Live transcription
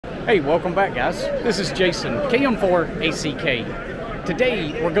Hey, welcome back, guys. This is Jason, KM4ACK.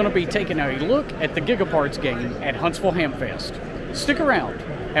 Today, we're going to be taking a look at the GigaParts game at Huntsville Hamfest. Stick around,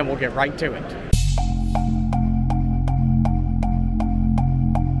 and we'll get right to it.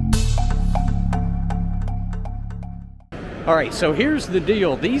 All right, so here's the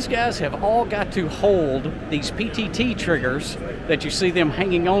deal. These guys have all got to hold these PTT triggers that you see them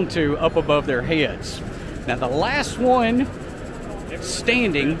hanging on to up above their heads. Now, the last one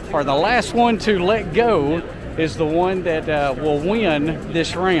standing, or the last one to let go, is the one that will win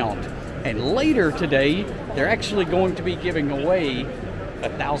this round. And later today, they're actually going to be giving away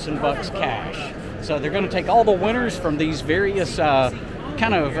 $1,000 cash. So they're going to take all the winners from these various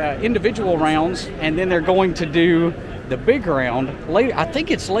individual rounds, and then they're going to do the big round later. I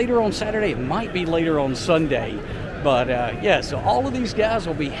think it's later on Saturday. It might be later on Sunday. But yeah, so all of these guys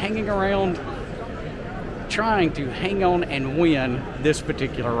will be hanging around trying to hang on and win this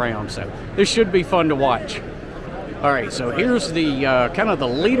particular round. So this should be fun to watch. All right, so here's the kind of the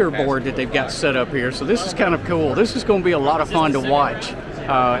leaderboard that they've got set up here. So this is kind of cool. This is going to be a lot of fun to watch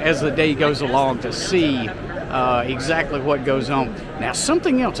as the day goes along, to see exactly what goes on. Now,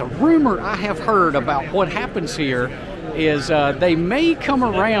 something else, a rumor I have heard about what happens here is they may come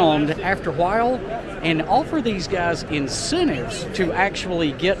around after a while and offer these guys incentives to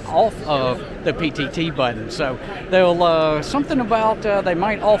actually get off of the PTT button. So they'll, something about, they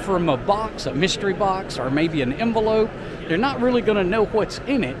might offer them a box, a mystery box, or maybe an envelope. They're not really going to know what's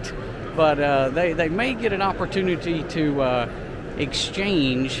in it, but they may get an opportunity to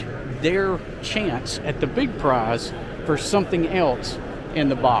exchange their chance at the big prize for something else in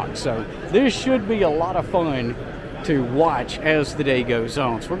the box. So this should be a lot of fun to watch as the day goes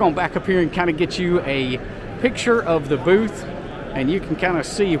on. So we're going back up here and kind of get you a picture of the booth, and you can kind of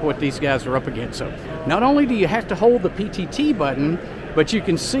see what these guys are up against. So not only do you have to hold the PTT button, but you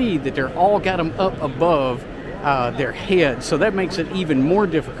can see that they're all got them up above their heads. So that makes it even more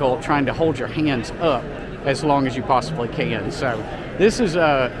difficult trying to hold your hands up as long as you possibly can. So this is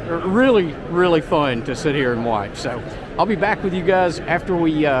really, really fun to sit here and watch. So I'll be back with you guys after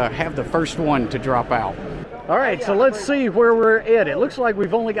we have the first one to drop out. All right, so let's see where we're at. It looks like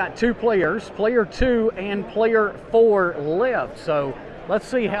we've only got two players, player 2 and player 4 left. So let's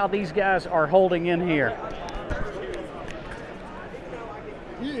see how these guys are holding in here.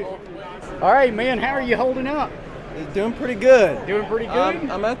 All right, man, how are you holding up? Doing pretty good. Doing pretty good?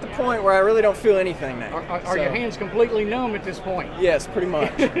 I'm at the point where I really don't feel anything now. Are your hands completely numb at this point? Yes, pretty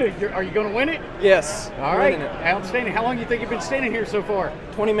much. Are you going to win it? Yes. All right, outstanding. How long do you think you've been standing here so far?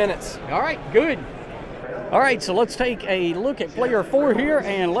 20 minutes. All right, good. All right, so let's take a look at player 4 here,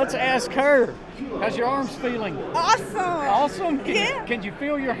 and let's ask her. How's your arms feeling? Awesome. Awesome? Yeah. Can you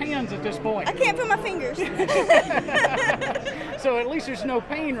feel your hands at this point? I can't feel my fingers. So at least there's no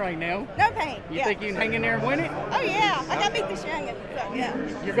pain right now. No pain. You think you can hang in there and win it? Oh, yeah. I got to beat this youngin'. So, yeah.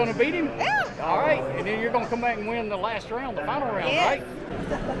 You're going to beat him? Yeah. All right, and then you're going to come back and win the last round, the final round, Yeah. right?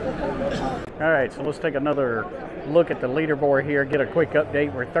 All right, so let's take another look at the leaderboard here, get a quick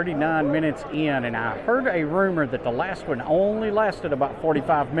update. We're 39 minutes in, and I heard a rumor that the last one only lasted about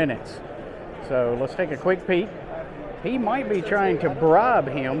 45 minutes. So let's take a quick peek. He might be trying to bribe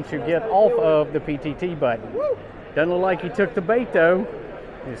him to get off of the PTT button. Doesn't look like he took the bait, though.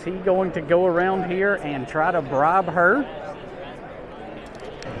 Is he going to go around here and try to bribe her?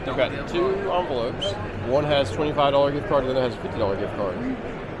 I've got 2 envelopes. One has $25 gift card, and the other has a $50 gift card.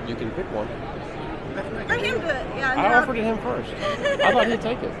 You can pick one. Let him do it. Yeah, I offered it him first. I thought he'd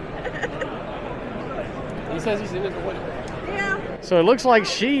take it. He says he's in it to win it. Yeah. So it looks like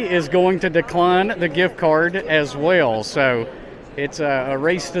she is going to decline the gift card as well. So it's a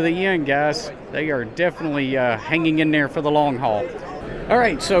race to the end, guys. They are definitely hanging in there for the long haul. All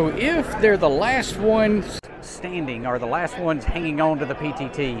right, so if they're the last ones standing, or the last ones hanging on to the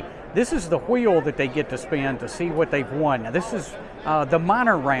PTT, this is the wheel that they get to spin to see what they've won. Now, this is the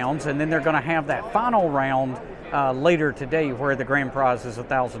minor rounds, and then they're going to have that final round later today where the grand prize is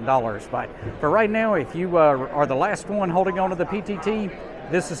 $1,000. But for right now, if you are the last one holding on to the PTT,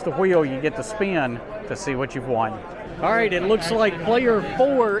 this is the wheel you get to spin to see what you've won. All right, it looks like player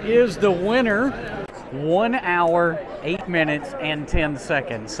 4 is the winner. 1 hour, 8 minutes, and 10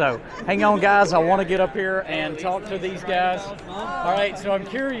 seconds. So hang on, guys. I want to get up here and talk to these guys. All right, so I'm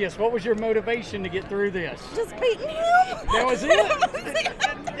curious, what was your motivation to get through this? Just beating him. That was it?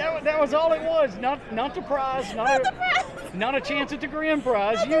 that was all it was. Not the prize, not a chance at the grand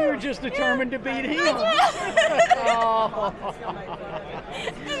prize. You were just determined to beat him. Oh.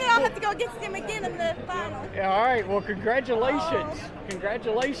 And then I'll have to go against him again in the final. All right, well, congratulations.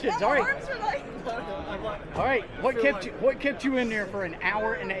 Congratulations. All right. Arms are like All right, what kept you in there for an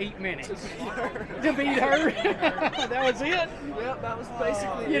hour and 8 minutes? To beat her. That was it. Yep, that was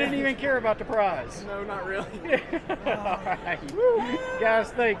basically You didn't even care about the prize. No, not really. All right,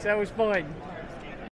 guys, thanks. That was fun.